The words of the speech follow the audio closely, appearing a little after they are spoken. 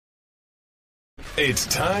It's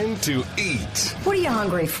time to eat. What are you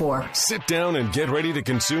hungry for? Sit down and get ready to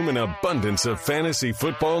consume an abundance of fantasy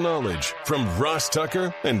football knowledge from Ross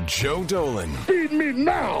Tucker and Joe Dolan. Feed me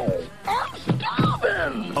now. I'm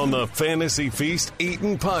starving. On the Fantasy Feast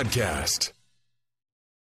Eatin' Podcast.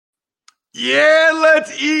 Yeah,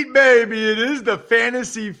 let's eat, baby. It is the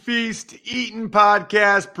Fantasy Feast Eatin'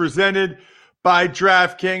 Podcast presented by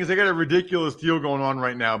DraftKings. I got a ridiculous deal going on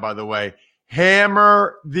right now, by the way.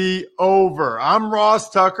 Hammer the over. I'm Ross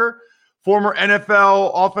Tucker, former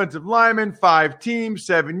NFL offensive lineman, 5 teams,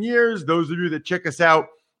 7 years. Those of you that check us out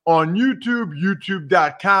on YouTube,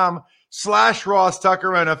 youtube.com/Ross Tucker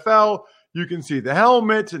NFL. You can see the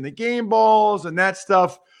helmets and the game balls and that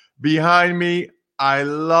stuff behind me. I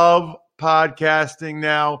love podcasting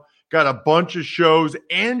now. Got a bunch of shows.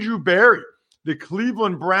 Andrew Berry, the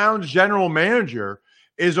Cleveland Browns general manager,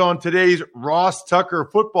 is on today's Ross Tucker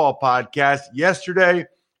football podcast. Yesterday,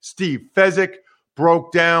 Steve Fezzik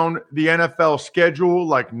broke down the NFL schedule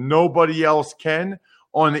like nobody else can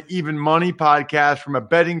on the Even Money podcast from a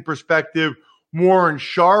betting perspective. Warren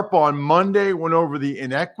Sharp on Monday went over the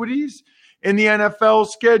inequities in the NFL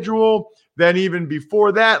schedule. Then even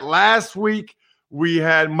before that, last week, we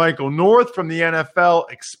had Michael North from the NFL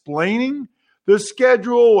explaining the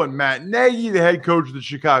schedule, and Matt Nagy, the head coach of the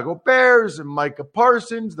Chicago Bears, and Micah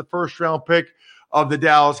Parsons, the first-round pick of the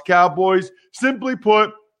Dallas Cowboys. Simply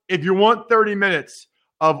put, if you want 30 minutes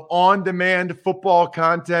of on-demand football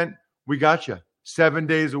content, we got you 7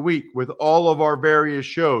 days a week with all of our various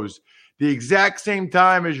shows. The exact same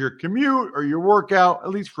time as your commute or your workout,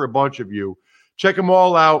 at least for a bunch of you. Check them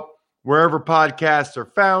all out wherever podcasts are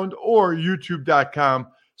found or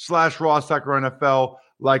youtube.com/Ross Tucker NFL.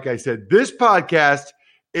 Like I said, this podcast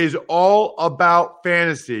is all about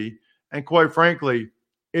fantasy, and quite frankly,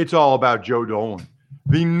 it's all about Joe Dolan,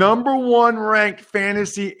 the number 1 ranked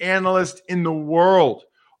fantasy analyst in the world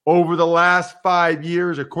over the last 5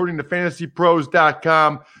 years, according to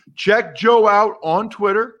fantasypros.com. Check Joe out on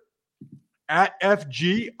Twitter at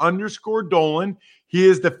FG_Dolan. He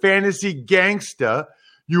is the fantasy gangsta.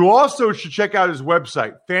 You also should check out his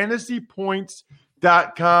website,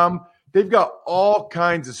 fantasypoints.com. They've got all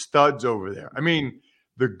kinds of studs over there. I mean,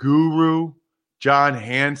 the Guru, John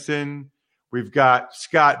Hansen. We've got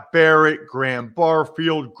Scott Barrett, Graham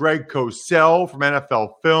Barfield, Greg Cosell from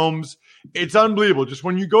NFL Films. It's unbelievable. Just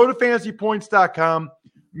when you go to fantasypoints.com,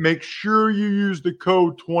 make sure you use the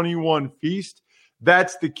code 21Feast.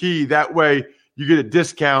 That's the key. That way you get a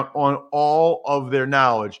discount on all of their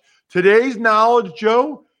knowledge. Today's knowledge,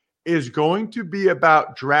 Joe, is going to be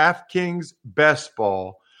about DraftKings Best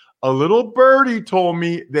Ball. A little birdie told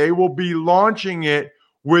me they will be launching it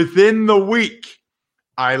within the week.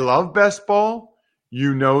 I love Best Ball.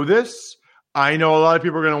 You know this. I know a lot of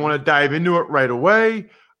people are going to want to dive into it right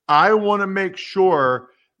away. I want to make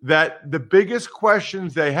sure that the biggest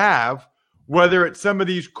questions they have, whether it's some of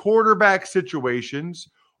these quarterback situations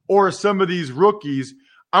or some of these rookies,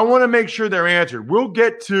 I want to make sure they're answered. We'll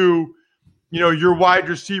get to, your wide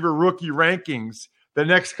receiver rookie rankings the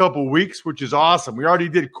next couple weeks, which is awesome. We already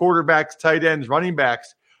did quarterbacks, tight ends, running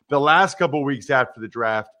backs the last couple weeks after the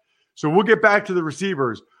draft. So we'll get back to the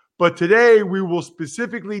receivers. But today we will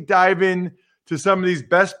specifically dive in to some of these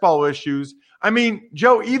best ball issues. I mean,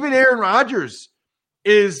 Joe, even Aaron Rodgers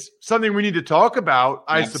is something we need to talk about,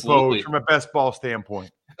 I suppose, from a best ball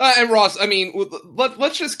standpoint. And Ross, I mean,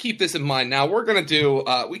 let's just keep this in mind. Now we're going to do,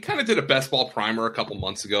 we kind of did a best ball primer a couple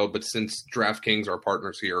months ago, but since DraftKings, our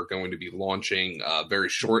partners here, are going to be launching very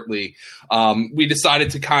shortly, we decided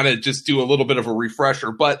to kind of just do a little bit of a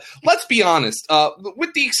refresher. But let's be honest,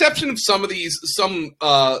 with the exception of some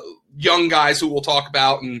young guys who we'll talk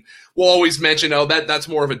about, and we'll always mention, that's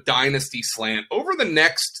more of a dynasty slant. Over the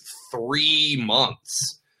next 3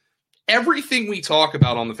 months, everything we talk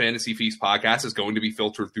about on the Fantasy Feast podcast is going to be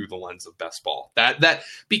filtered through the lens of best ball. That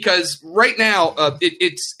because right now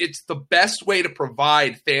it's the best way to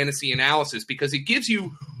provide fantasy analysis because it gives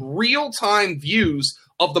you real-time views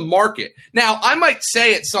of the market. Now, I might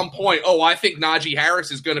say at some point, I think Najee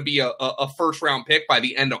Harris is going to be a first-round pick by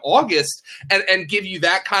the end of August and give you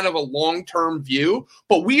that kind of a long-term view.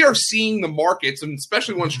 But we are seeing the markets, and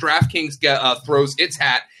especially once DraftKings throws its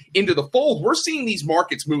hat into the fold, we're seeing these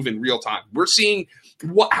markets move in real time. We're seeing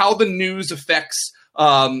how the news affects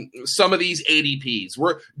some of these ADPs.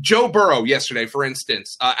 Joe Burrow yesterday, for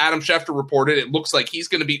instance, Adam Schefter reported it looks like he's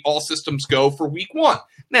going to be all systems go for week 1.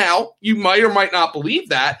 Now, you might or might not believe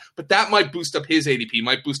that, but that might boost up his ADP,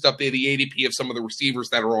 might boost up the ADP of some of the receivers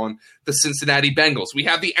that are on the Cincinnati Bengals. We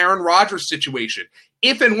have the Aaron Rodgers situation.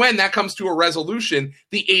 if and when that comes to a resolution,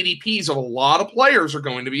 the ADPs of a lot of players are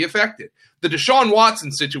going to be affected. The Deshaun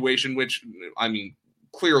Watson situation, which, I mean,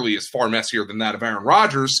 clearly is far messier than that of Aaron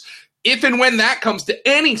Rodgers, if and when that comes to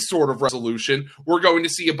any sort of resolution, we're going to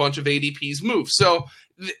see a bunch of ADPs move. So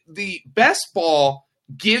the best ball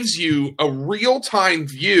gives you a real-time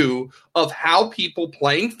view of how people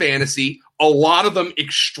playing fantasy, a lot of them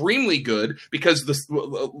extremely good, because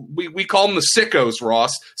we call them the sickos,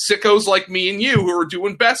 Ross. Sickos like me and you who are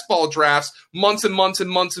doing best ball drafts months and months and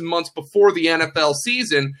months and months before the NFL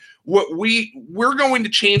season. We're going to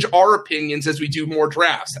change our opinions as we do more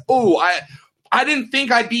drafts. I didn't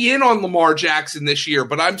think I'd be in on Lamar Jackson this year,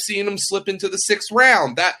 but I'm seeing him slip into the 6th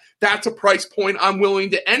round. That's a price point I'm willing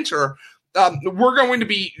to enter. We're going to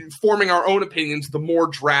be forming our own opinions the more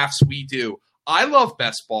drafts we do. I love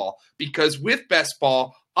best ball because with best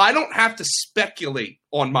ball, I don't have to speculate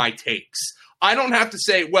on my takes. I don't have to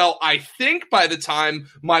say, well, I think by the time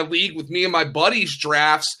my league with me and my buddies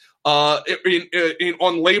drafts on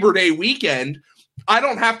Labor Day weekend, I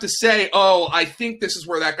don't have to say, oh, I think this is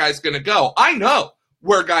where that guy's going to go. I know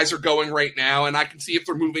where guys are going right now, and I can see if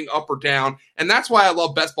they're moving up or down, and that's why I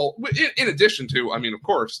love best ball. In addition to, I mean, of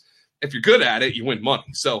course, if you're good at it, you win money.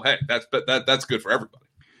 So, hey, that's good for everybody.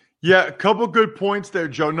 Yeah, a couple good points there,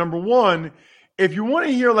 Joe. Number one, if you want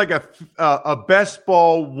to hear like a best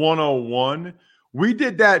ball 101, we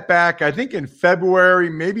did that back, I think, in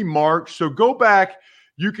February, maybe March. So go back.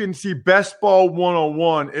 You can see Best Ball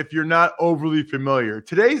 101 if you're not overly familiar.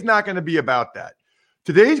 Today's not going to be about that.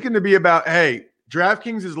 Today's going to be about, hey,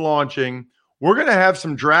 DraftKings is launching. We're going to have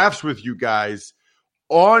some drafts with you guys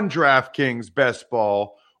on DraftKings Best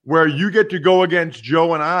Ball where you get to go against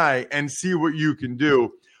Joe and I and see what you can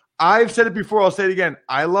do. I've said it before. I'll say it again.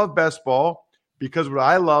 I love best ball because what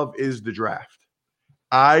I love is the draft.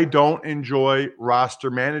 I don't enjoy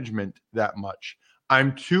roster management that much.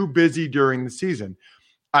 I'm too busy during the season.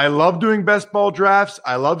 I love doing best ball drafts.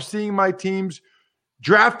 I love seeing my teams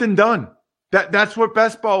draft and done. That's what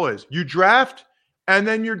best ball is. You draft and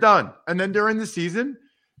then you're done. And then during the season,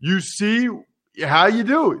 you see how you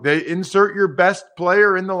do. They insert your best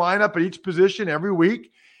player in the lineup at each position every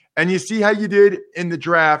week. And you see how you did in the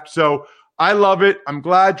draft. So I love it. I'm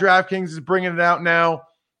glad DraftKings is bringing it out now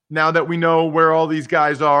that we know where all these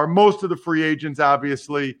guys are. Most of the free agents,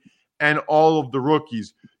 obviously, and all of the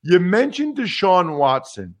rookies. You mentioned Deshaun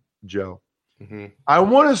Watson, Joe. Mm-hmm. I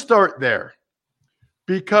want to start there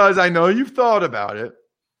because I know you've thought about it.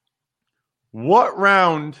 What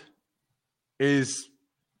round is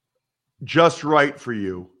just right for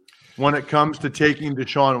you when it comes to taking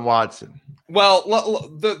Deshaun Watson? Well,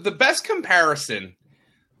 the best comparison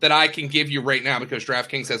that I can give you right now, because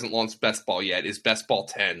DraftKings hasn't launched Best Ball yet, is Best Ball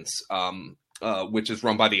 10s, which is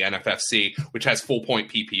run by the NFFC, which has full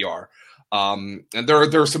point PPR. And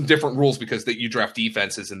there are some different rules because that you draft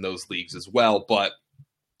defenses in those leagues as well. But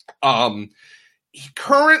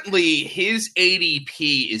currently his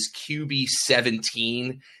ADP is QB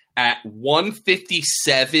 17 at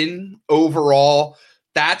 157 overall.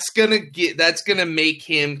 That's gonna make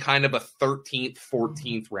him kind of a 13th,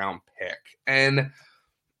 14th round pick. And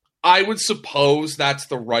I would suppose that's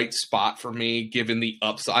the right spot for me, given the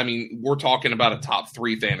upside. I mean, we're talking about a top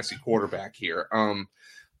 3 fantasy quarterback here.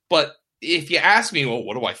 But if you ask me, well,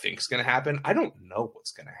 what do I think is going to happen? I don't know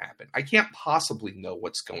what's going to happen. I can't possibly know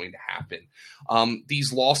what's going to happen.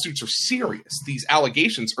 These lawsuits are serious. These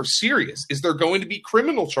allegations are serious. Is there going to be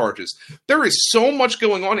criminal charges? There is so much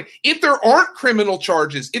going on. If there aren't criminal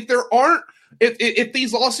charges, if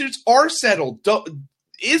these lawsuits are settled,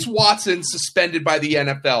 is Watson suspended by the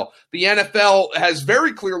NFL? The NFL has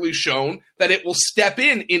very clearly shown that it will step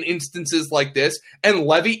in instances like this and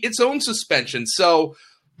levy its own suspension. So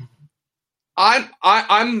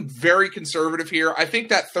I'm very conservative here. I think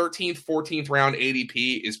that 13th, 14th round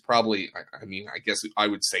ADP is probably, I guess I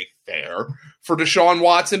would say fair for Deshaun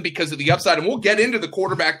Watson because of the upside. And we'll get into the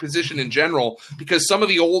quarterback position in general because some of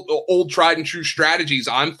the old tried and true strategies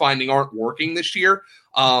I'm finding aren't working this year.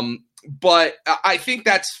 But I think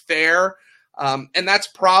that's fair. And that's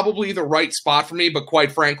probably the right spot for me. But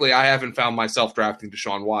quite frankly, I haven't found myself drafting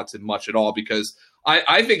Deshaun Watson much at all because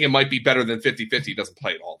I think it might be better than 50-50. He doesn't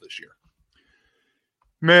play at all this year.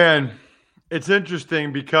 Man, it's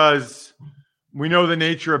interesting because we know the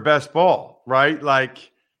nature of best ball, right?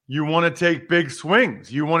 Like you want to take big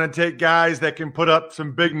swings. You want to take guys that can put up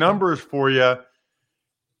some big numbers for you.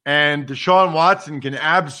 And Deshaun Watson can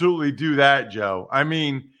absolutely do that, Joe. I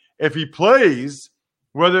mean, if he plays,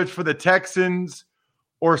 whether it's for the Texans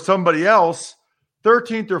or somebody else,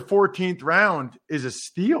 13th or 14th round is a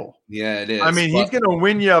steal. Yeah, it is. I mean, he's going to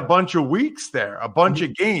win you a bunch of weeks there, a bunch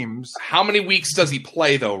of games. How many weeks does he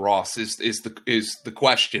play, though, Ross, is the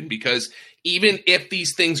question. Because even if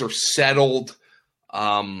these things are settled,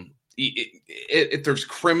 if there's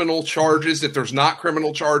criminal charges, if there's not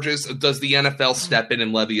criminal charges, does the NFL step in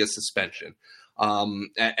and levy a suspension?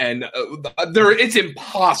 It's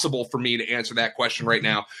impossible for me to answer that question right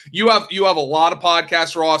now. You have a lot of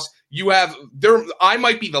podcasts, Ross. I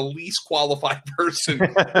might be the least qualified person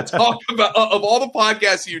to talk about of all the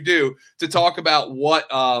podcasts you do to talk about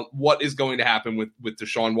what is going to happen with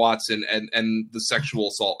Deshaun Watson and the sexual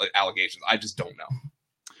assault allegations. I just don't know.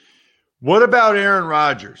 What about Aaron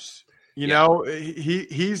Rodgers? You know,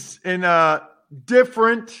 he's in a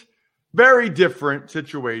very different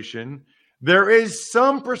situation. There is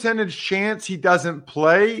some percentage chance he doesn't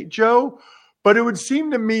play, Joe, but it would seem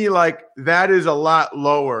to me like that is a lot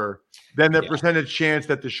lower than the percentage chance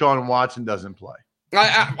that Deshaun Watson doesn't play.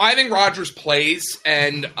 I think Rodgers plays,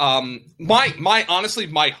 and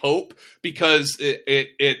my hope, because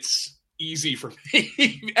it's easy for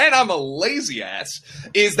me, and I'm a lazy ass,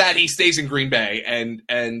 is that he stays in Green Bay and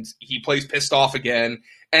he plays pissed off again,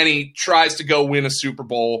 and he tries to go win a Super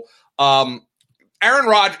Bowl. Aaron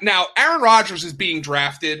Rodgers is being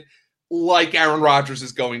drafted like Aaron Rodgers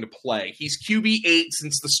is going to play. He's QB8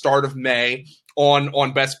 since the start of May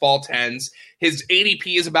on Best Ball 10s. His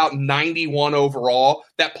ADP is about 91 overall.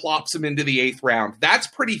 That plops him into the 8th round. That's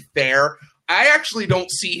pretty fair. I actually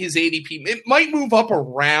don't see his ADP. It might move up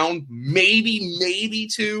around maybe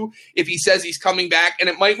 2 if he says he's coming back, and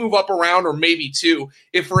it might move up around or maybe 2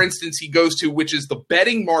 if, for instance, he goes to, which is the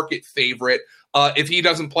betting market favorite, if he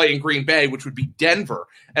doesn't play in Green Bay, which would be Denver.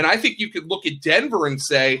 And I think you could look at Denver and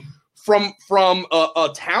say, from a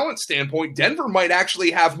talent standpoint, Denver might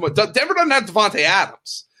actually have – Denver doesn't have Devontae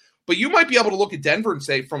Adams. But you might be able to look at Denver and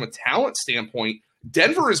say, from a talent standpoint,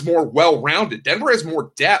 Denver is more well-rounded. Denver has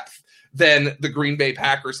more depth than the Green Bay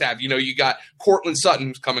Packers have. You know, you got Cortland Sutton,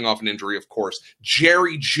 who's coming off an injury, of course,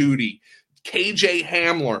 Jerry Jeudy, KJ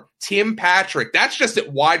Hamler, Tim Patrick. That's just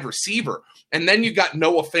at wide receiver. And then you got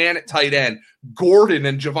Noah Fant at tight end, Gordon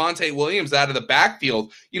and Javonte Williams out of the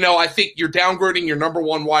backfield. You know, I think you're downgrading your number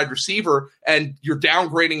one wide receiver and you're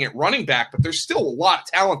downgrading at running back, but there's still a lot of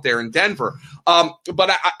talent there in Denver.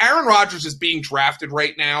 But Aaron Rodgers is being drafted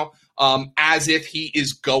right now as if he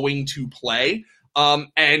is going to play.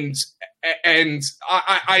 And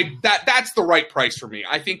that's the right price for me.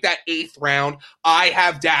 I think that 8th round, I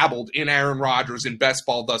have dabbled in Aaron Rodgers in best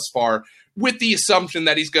ball thus far with the assumption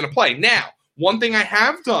that he's going to play. Now, one thing I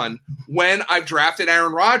have done when I've drafted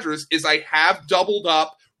Aaron Rodgers is I have doubled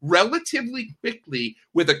up relatively quickly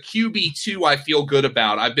with a QB2 I feel good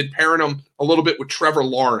about. I've been pairing him a little bit with Trevor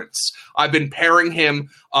Lawrence. I've been pairing him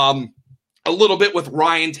a little bit with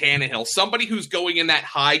Ryan Tannehill, somebody who's going in that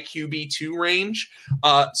high QB2 range.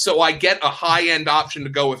 So I get a high-end option to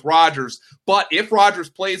go with Rodgers. But if Rodgers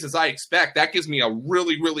plays as I expect, that gives me a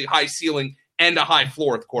really, really high ceiling and a high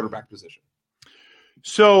floor at the quarterback position.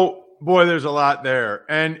 So, boy, there's a lot there.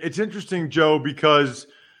 And it's interesting, Joe, because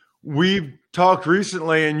we've talked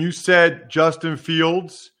recently and you said Justin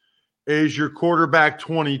Fields is your quarterback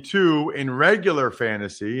 22 in regular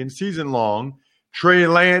fantasy in season long. Trey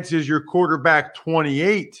Lance is your quarterback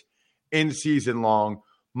 28 in season long.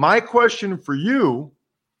 My question for you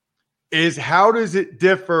is, how does it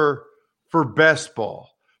differ for best ball?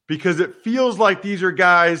 Because it feels like these are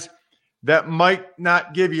guys that might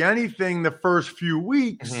not give you anything the first few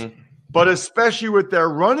weeks, but especially with their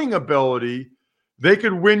running ability, they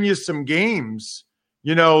could win you some games,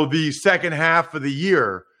 you know, the second half of the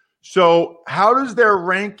year. So how does their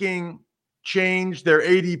ranking change, their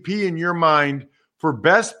ADP in your mind, for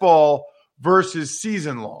best ball versus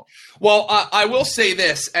season long? Well, I will say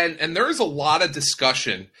this, and there is a lot of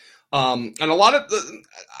discussion and a lot of,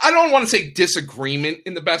 I don't want to say disagreement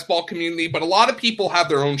in the best ball community, but a lot of people have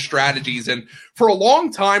their own strategies. And for a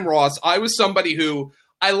long time, Ross, I was somebody who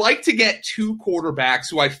I like to get 2 quarterbacks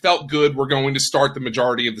who I felt good were going to start the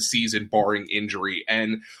majority of the season, barring injury.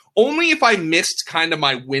 And only if I missed kind of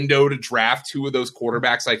my window to draft 2 of those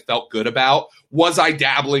quarterbacks I felt good about was I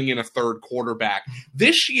dabbling in a 3rd quarterback.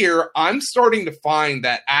 This year, I'm starting to find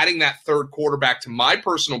that adding that 3rd quarterback to my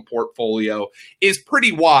personal portfolio is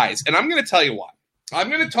pretty wise. And I'm going to tell you why. I'm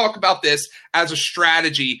going to talk about this as a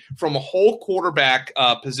strategy from a whole quarterback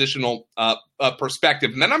positional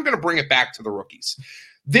perspective, and then I'm going to bring it back to the rookies.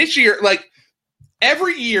 This year, like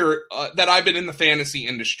every year that I've been in the fantasy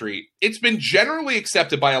industry, it's been generally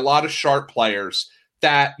accepted by a lot of sharp players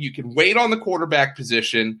that you can wait on the quarterback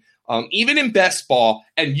position. even in best ball,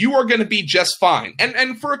 and you are going to be just fine.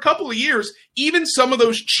 And for a couple of years, even some of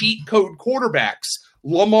those cheat code quarterbacks,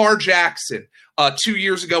 Lamar Jackson, 2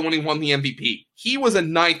 years ago when he won the MVP, he was a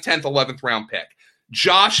 9th, 10th, 11th round pick.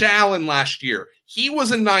 Josh Allen last year, he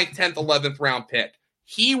was a 9th, 10th, 11th round pick.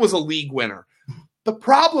 He was a league winner. The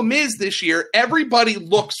problem is this year, everybody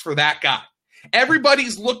looks for that guy.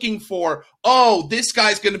 Everybody's looking for, this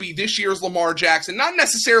guy's going to be this year's Lamar Jackson. Not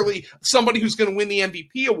necessarily somebody who's going to win the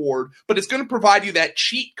MVP award, but it's going to provide you that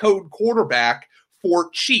cheat code quarterback for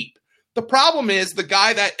cheap. The problem is the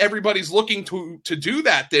guy that everybody's looking to do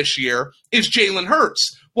that this year is Jalen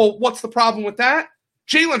Hurts. Well, what's the problem with that?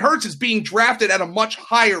 Jalen Hurts is being drafted at a much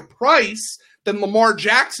higher price than Lamar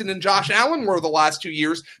Jackson and Josh Allen were the last 2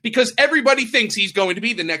 years because everybody thinks he's going to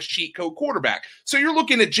be the next cheat code quarterback. So you're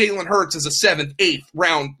looking at Jalen Hurts as a 7th,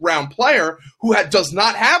 8th round player who does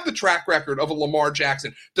not have the track record of a Lamar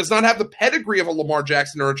Jackson, does not have the pedigree of a Lamar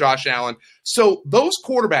Jackson or a Josh Allen. So those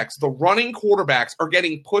quarterbacks, the running quarterbacks, are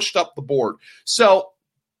getting pushed up the board. So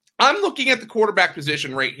I'm looking at the quarterback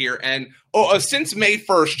position right here, and since May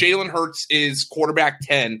 1st, Jalen Hurts is quarterback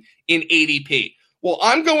 10 in ADP. Well,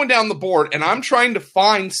 I'm going down the board, and I'm trying to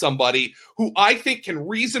find somebody who I think can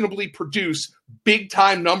reasonably produce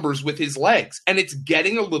big-time numbers with his legs, and it's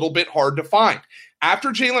getting a little bit hard to find. After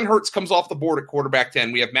Jalen Hurts comes off the board at quarterback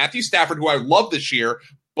 10, we have Matthew Stafford, who I love this year,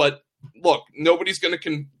 but look, nobody's going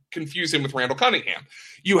to confuse him with Randall Cunningham.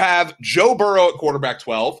 You have Joe Burrow at quarterback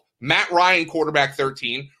 12, Matt Ryan quarterback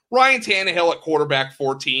 13, Ryan Tannehill at quarterback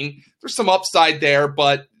 14. There's some upside there,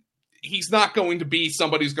 but he's not going to be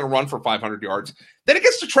somebody who's going to run for 500 yards. Then it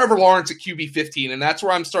gets to Trevor Lawrence at QB 15, and that's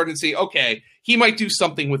where I'm starting to say, okay, he might do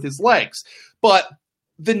something with his legs. But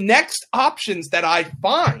the next options that I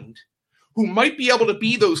find who might be able to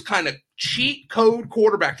be those kind of cheat code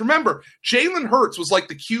quarterbacks. Remember, Jalen Hurts was like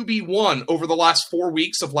the QB1 over the last 4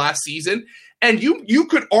 weeks of last season, and you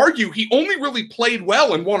could argue he only really played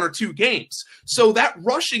well in 1 or 2 games. So that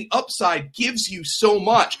rushing upside gives you so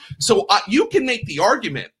much. So you can make the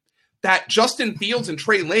argument that Justin Fields and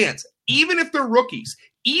Trey Lance, even if they're rookies,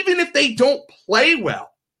 even if they don't play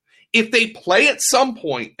well, if they play at some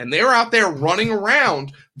point and they're out there running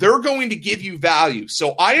around, they're going to give you value.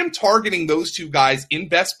 So I am targeting those 2 guys in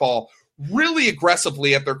best ball really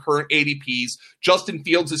aggressively at their current ADPs. Justin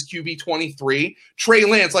Fields is QB 23. Trey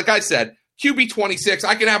Lance, like I said, QB 26.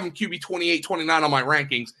 I can have him QB 28, 29 on my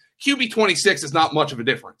rankings. QB 26 is not much of a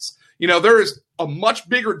difference. You know, there is a much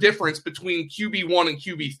bigger difference between QB1 and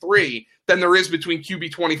QB3 than there is between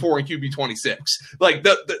QB24 and QB26. Like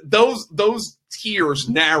those tiers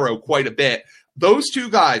narrow quite a bit. Those 2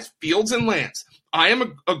 guys, Fields and Lance, I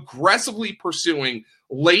am aggressively pursuing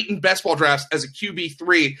late in best ball drafts as a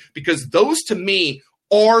QB3 because those to me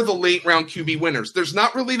are the late round QB winners. There's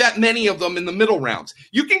not really that many of them in the middle rounds.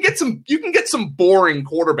 You can get some boring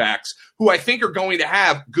quarterbacks who I think are going to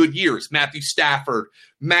have good years. Matthew Stafford,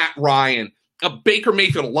 Matt Ryan, Baker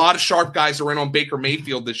Mayfield. A lot of sharp guys are in on Baker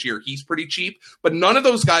Mayfield this year. He's pretty cheap, but none of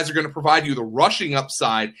those guys are going to provide you the rushing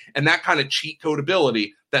upside and that kind of cheat code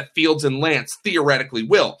ability that Fields and Lance theoretically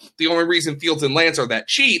will. The only reason Fields and Lance are that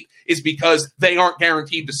cheap is because they aren't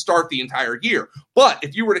guaranteed to start the entire year. But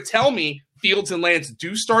if you were to tell me Fields and Lance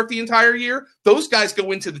do start the entire year, those guys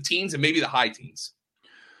go into the teens and maybe the high teens.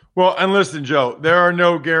 Well, and listen, Joe, there are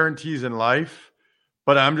no guarantees in life,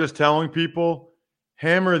 but I'm just telling people,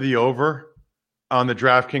 hammer the over on the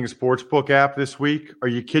DraftKings Sportsbook app this week. Are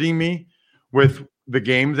you kidding me? With the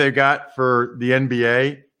games they got for the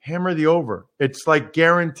NBA, hammer the over. It's like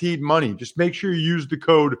guaranteed money. Just make sure you use the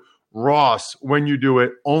code Ross when you do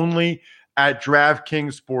it, only at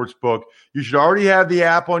DraftKings Sportsbook. You should already have the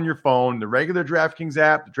app on your phone, the regular DraftKings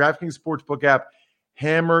app, the DraftKings Sportsbook app.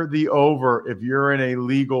 Hammer the over if you're in a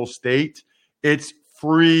legal state. It's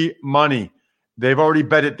free money. They've already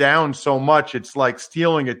bet it down so much, it's like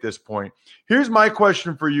stealing at this point. Here's my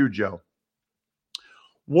question for you, Joe.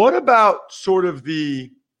 What about sort of the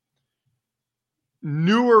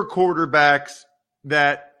newer quarterbacks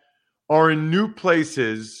that are in new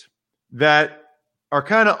places that are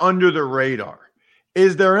kind of under the radar?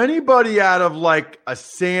 Is there anybody out of like a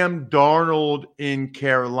Sam Darnold in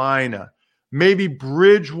Carolina, maybe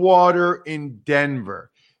Bridgewater in Denver?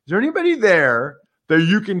 Is there anybody there that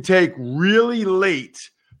you can take really late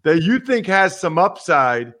that you think has some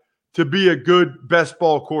upside to be a good best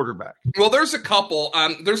ball quarterback? Well, there's a couple.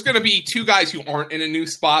 There's going to be 2 guys who aren't in a new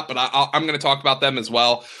spot, but I'm going to talk about them as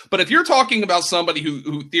well. But if you're talking about somebody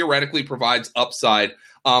who theoretically provides upside,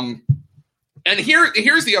 and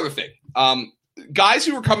here's the other thing. Guys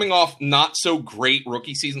who are coming off not so great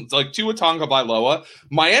rookie seasons, like Tua Tagovailoa,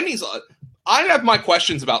 Miami's. I have my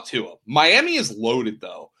questions about Tua. Miami is loaded,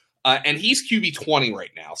 though. And he's QB 20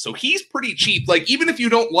 right now. So he's pretty cheap. Like, even if you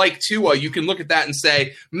don't like Tua, you can look at that and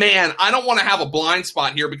say, man, I don't want to have a blind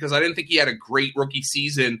spot here because I didn't think he had a great rookie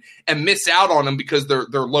season and miss out on him because they're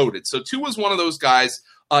loaded. So Tua's one of those guys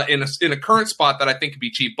in a current spot that I think could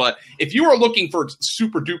be cheap. But if you are looking for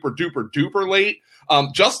super duper duper duper late,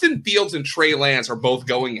 Justin Fields and Trey Lance are both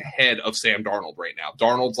going ahead of Sam Darnold right now.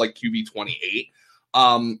 Darnold's like QB 28.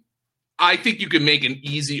 I think you can make an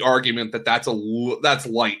easy argument that that's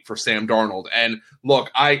light for Sam Darnold. And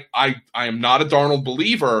look, I am not a Darnold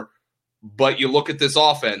believer, but you look at this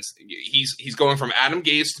offense. He's going from Adam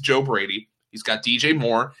Gase to Joe Brady. He's got DJ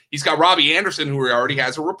Moore. He's got Robbie Anderson, who he already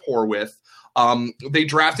has a rapport with. They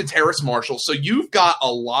drafted Terrace Marshall. So you've got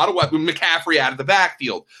a lot of weapons. McCaffrey out of the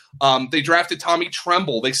backfield. They drafted Tommy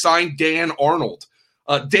Tremble. They signed Dan Arnold.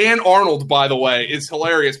 Dan Arnold, by the way, is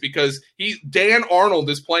hilarious because Dan Arnold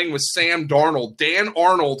is playing with Sam Darnold. Dan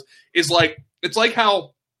Arnold is like, it's like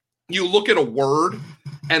how you look at a word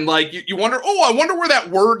and like you wonder, I wonder where that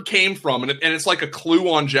word came from. And it's like a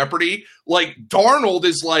clue on Jeopardy. Like Darnold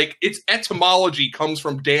is like, its etymology comes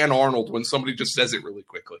from Dan Arnold when somebody just says it really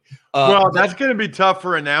quickly. Well, that's going to be tough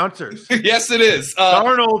for announcers. Yes, it is.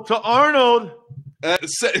 Darnold to Arnold.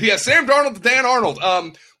 Sam Darnold to Dan Arnold.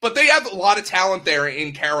 But they have a lot of talent there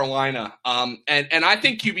in Carolina. And I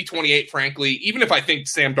think QB 28, frankly, even if I think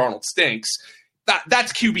Sam Darnold stinks,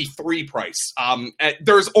 that's QB 3 price.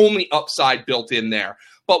 There's only upside built in there.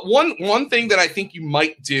 But one thing that I think you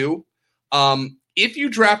might do, if you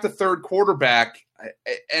draft a third quarterback,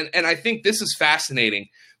 and I think this is fascinating,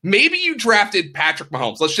 maybe you drafted Patrick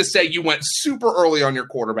Mahomes. Let's just say you went super early on your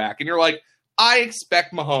quarterback, and you're like, I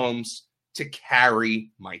expect Mahomes to carry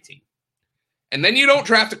my team. And then you don't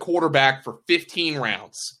draft a quarterback for 15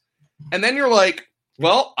 rounds. And then you're like,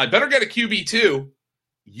 well, I better get a QB2.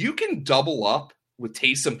 You can double up with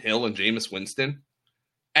Taysom Hill and Jameis Winston.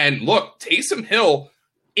 And look, Taysom Hill,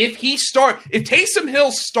 if Taysom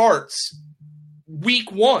Hill starts week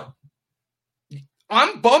 1,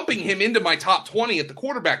 I'm bumping him into my top 20 at the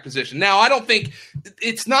quarterback position. Now, I don't think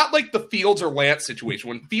it's not like the Fields or Lance situation.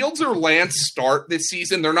 When Fields or Lance start this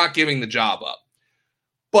season, they're not giving the job up.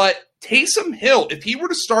 But Taysom Hill, if he were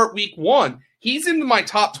to start week 1, he's into my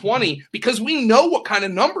top 20 because we know what kind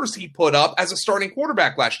of numbers he put up as a starting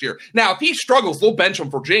quarterback last year. Now, if he struggles, they'll bench him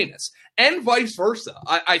for Jameis and vice versa.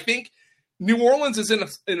 I think New Orleans is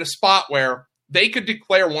in a spot where they could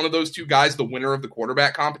declare one of those two guys the winner of the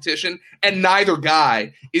quarterback competition, and neither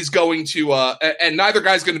guy is going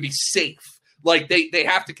to be safe. Like they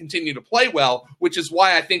have to continue to play well, which is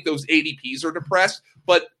why I think those ADPs are depressed.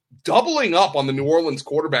 But doubling up on the New Orleans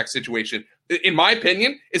quarterback situation, in my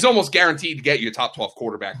opinion, is almost guaranteed to get you a top 12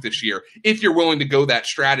 quarterback this year if you're willing to go that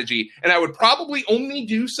strategy. And I would probably only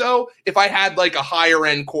do so if I had like a higher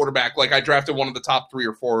end quarterback, like I drafted one of the top 3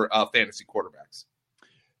 or 4 fantasy quarterbacks.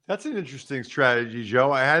 That's an interesting strategy,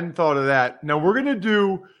 Joe. I hadn't thought of that. Now we're going to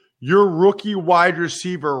do your rookie wide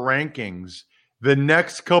receiver rankings the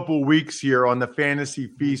next couple weeks here on the Fantasy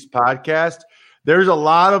Feast podcast. There's a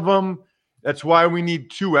lot of them. That's why we need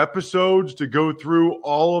 2 episodes to go through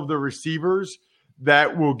all of the receivers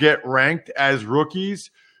that will get ranked as rookies.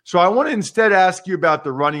 So I want to instead ask you about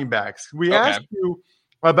the running backs. We asked you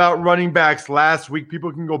about running backs last week.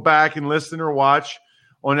 People can go back and listen or watch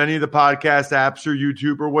on any of the podcast apps or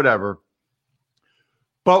YouTube or whatever.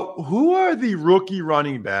 But who are the rookie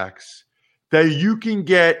running backs that you can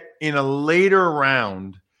get in a later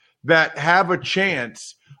round that have a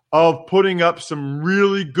chance of putting up some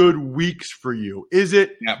really good weeks for you? Is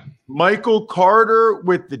it Michael Carter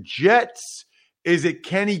with the Jets? Is it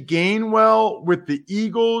Kenny Gainwell with the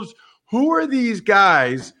Eagles? Who are these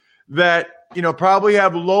guys that, probably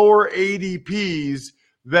have lower ADPs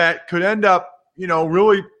that could end up,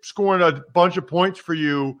 really scoring a bunch of points for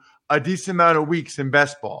you a decent amount of weeks in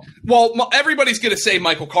best ball? Well, everybody's going to say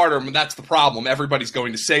Michael Carter, and that's the problem. Everybody's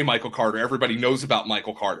going to say Michael Carter. Everybody knows about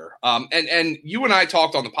Michael Carter. And you and I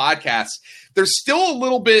talked on the podcast. There's still a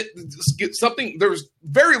little bit something. There's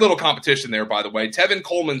very little competition there, by the way. Tevin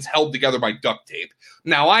Coleman's held together by duct tape.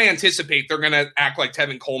 Now, I anticipate they're going to act like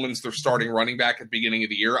Tevin Coleman's their starting running back at the beginning of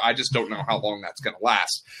the year. I just don't know how long that's going to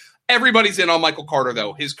last. Everybody's in on Michael Carter,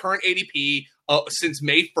 though. His current ADP since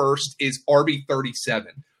May 1st is RB37.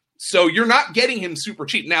 So you're not getting him super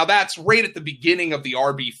cheap. Now, that's right at the beginning of the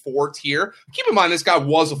RB4 tier. Keep in mind, this guy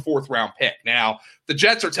was a 4th-round pick. Now, the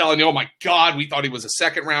Jets are telling you, oh, my God, we thought he was a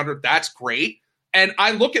 2nd-rounder. That's great. And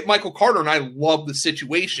I look at Michael Carter, and I love the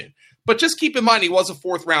situation. But just keep in mind, he was a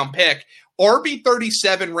 4th-round pick.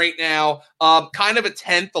 RB37 right now, kind of a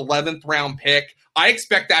 10th, 11th-round pick. I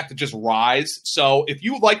expect that to just rise. So if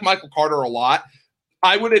you like Michael Carter a lot,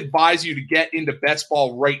 I would advise you to get into best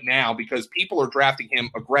ball right now because people are drafting him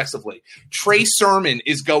aggressively. Trey Sermon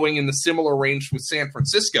is going in the similar range with San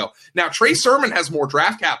Francisco. Now, Trey Sermon has more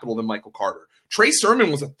draft capital than Michael Carter. Trey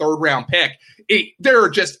Sermon was a third-round pick. There are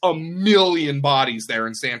just a million bodies there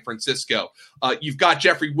in San Francisco. You've got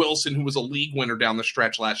Jeffrey Wilson, who was a league winner down the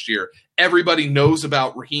stretch last year. Everybody knows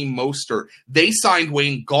about Raheem Mostert. They signed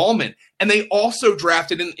Wayne Gallman, and they also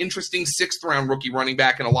drafted an interesting sixth-round rookie running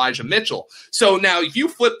back in Elijah Mitchell. So now if you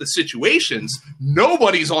flip the situations,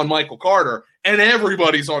 nobody's on Michael Carter, and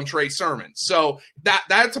everybody's on Trey Sermon. So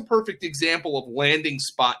that's a perfect example of landing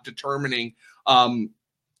spot determining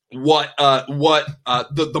what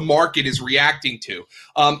the market is reacting to.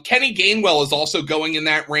 Kenny Gainwell is also going in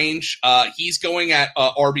that range. He's going at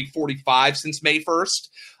RB 45 since May 1st.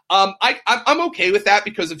 I'm okay with that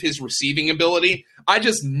because of his receiving ability. I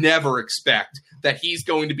just never expect that he's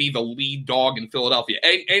going to be the lead dog in Philadelphia.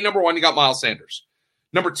 Number one, you got Miles Sanders.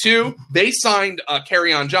 Number two, they signed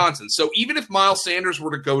Kerryon Johnson. So even if Miles Sanders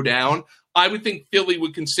were to go down, I would think Philly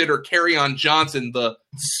would consider Kerryon Johnson the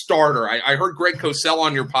starter. I heard Greg Cosell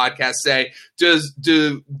on your podcast say, does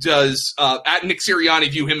at Nick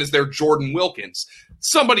Sirianni view him as their Jordan Wilkins?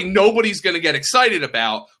 Somebody nobody's going to get excited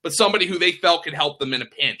about, but somebody who they felt could help them in a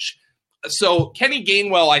pinch. So Kenny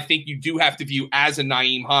Gainwell, I think you do have to view as a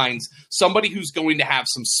Nyheim Hines, somebody who's going to have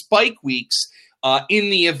some spike weeks in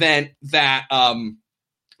the event that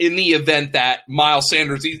Miles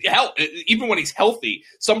Sanders, even when he's healthy,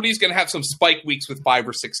 somebody's going to have some spike weeks with 5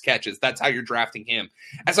 or 6 catches. That's how you're drafting him.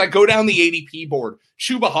 As I go down the ADP board,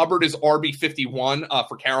 Chuba Hubbard is RB 51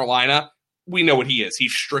 for Carolina. We know what he is.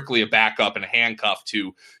 He's strictly a backup and a handcuff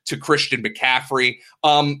to Christian McCaffrey.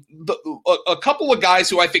 A couple of guys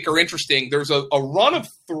who I think are interesting. There's a run of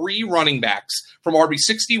 3 running backs from RB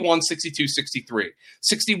 61, 62, 63.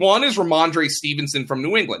 61 is Ramondre Stevenson from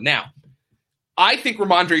New England. Now, I think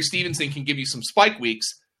Ramondre Stevenson can give you some spike weeks.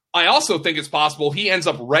 I also think it's possible he ends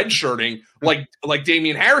up redshirting like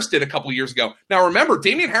Damian Harris did a couple of years ago. Now, remember,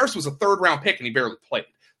 Damian Harris was a third-round pick, and he barely played.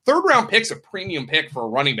 Third-round pick's a premium pick for a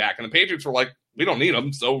running back, and the Patriots were like, we don't need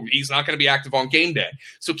him, so he's not going to be active on game day.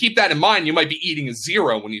 So keep that in mind. You might be eating a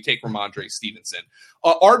 0 when you take Ramondre Stevenson.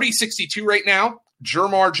 RB 62 right now,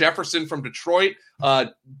 Jermar Jefferson from Detroit.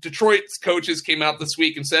 Detroit's coaches came out this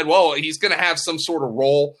week and said, well, he's going to have some sort of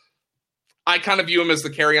role. I kind of view him as the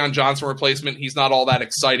Kerryon Johnson replacement. He's not all that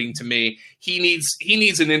exciting to me. He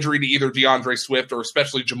needs an injury to either DeAndre Swift or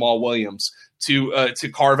especially Jamal Williams to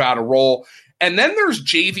carve out a role. And then there's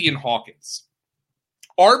Javian Hawkins,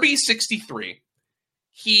 RB 63.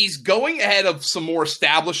 He's going ahead of some more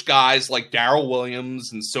established guys like Darrell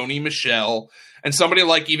Williams and Sony Michel and somebody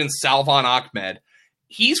like even Salvon Ahmed.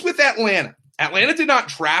 He's with Atlanta. Atlanta did not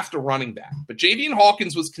draft a running back, but Javian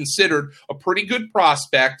Hawkins was considered a pretty good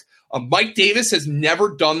prospect. Mike Davis has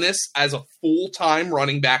never done this as a full-time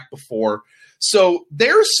running back before. So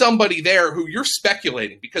there's somebody there who you're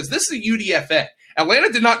speculating because this is a UDFA. Atlanta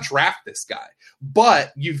did not draft this guy,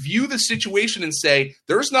 but you view the situation and say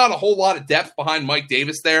there's not a whole lot of depth behind Mike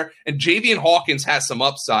Davis there, and Javian Hawkins has some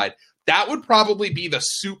upside. That would probably be the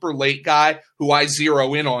super late guy who I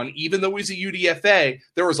zero in on. Even though he's a UDFA,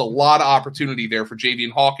 there was a lot of opportunity there for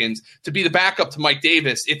Javian Hawkins to be the backup to Mike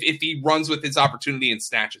Davis if he runs with his opportunity and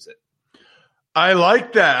snatches it. I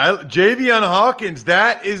like that. Javian Hawkins,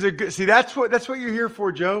 that is a good – see, that's what you're here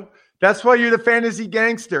for, Joe. That's why you're the fantasy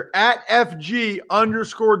gangster, at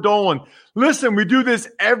FG_Dolan. Listen, we do this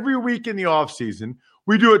every week in the offseason.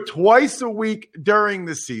 We do it twice a week during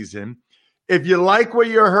the season. If you like what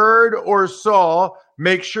you heard or saw,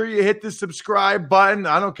 make sure you hit the subscribe button.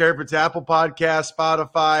 I don't care if it's Apple Podcasts,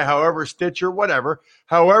 Spotify, however, Stitcher, whatever,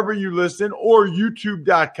 however you listen, or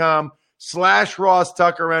youtube.com/Ross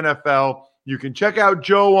Tucker NFL. You can check out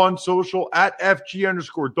Joe on social at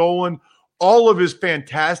FG_Dolan. All of his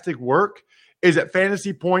fantastic work is at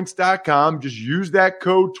fantasypoints.com. Just use that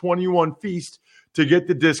code 21Feast to get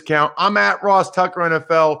the discount. I'm at Ross Tucker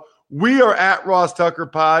NFL. We are at Ross Tucker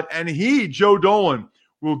Pod, and he, Joe Dolan,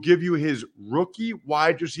 will give you his rookie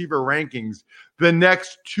wide receiver rankings the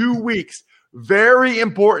next 2 weeks. Very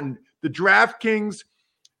important. The DraftKings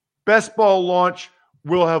Best Ball launch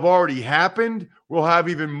will have already happened. We'll have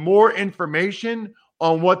even more information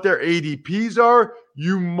on what their ADPs are.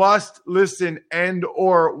 You must listen and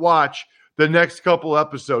or watch the next couple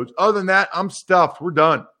episodes. Other than that, I'm stuffed. We're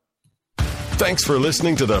done. Thanks for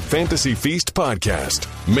listening to the Fantasy Feast podcast.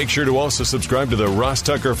 Make sure to also subscribe to the Ross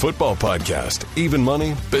Tucker Football Podcast, Even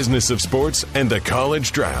Money, Business of Sports, and the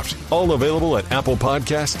College Draft. All available at Apple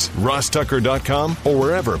Podcasts, rosstucker.com, or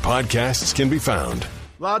wherever podcasts can be found.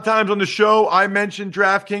 A lot of times on the show, I mentioned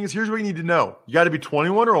DraftKings. Here's what you need to know. You got to be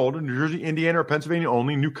 21 or older, New Jersey, Indiana, or Pennsylvania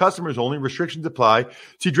only. New customers only. Restrictions apply.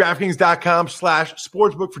 See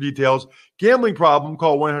DraftKings.com/sportsbook for details. Gambling problem,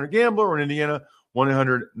 call 1-800-GAMBLER, or in Indiana,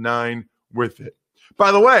 1-800-9-WITH-IT.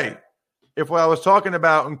 By the way, if what I was talking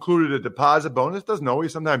about included a deposit bonus, doesn't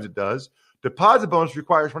always, sometimes it does. Deposit bonus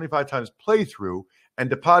requires 25 times playthrough, and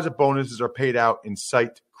deposit bonuses are paid out in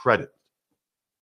site credit.